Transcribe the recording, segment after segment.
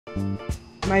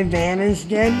My van is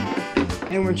dead,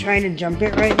 and we're trying to jump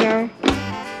it right now.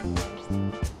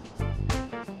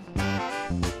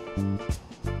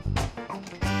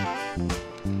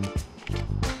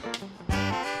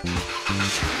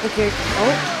 Okay,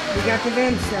 oh, we got the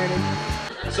van started.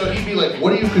 So he'd be like, what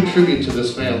do you contribute to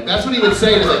this family? That's what he would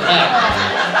say to the cat.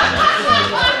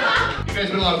 You guys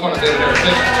have been a lot of fun on David Harris.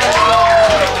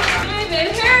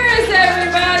 David Harris,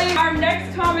 everybody! Our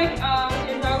next comic is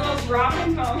our little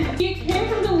Robin comic. He came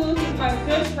from Duluth. He's my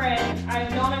good friend. I've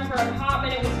known him for a hot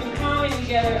minute. We've been comedy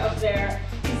together up there.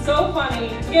 He's so funny.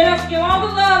 Give all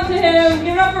the love to him.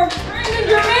 Give it up for Brendan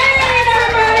Germain,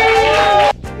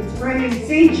 everybody! It's Brendan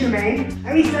St. Germain.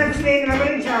 At least that's the name that I'm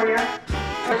going to tell you.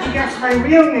 If you guess my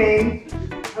real name,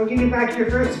 I'll give you back your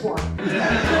first one.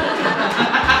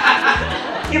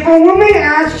 If a woman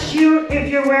asks you if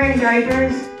you're wearing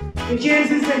diapers, the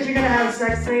chances that you're going to have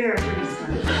sex later are pretty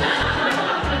slim.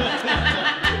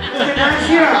 That's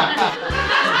zero.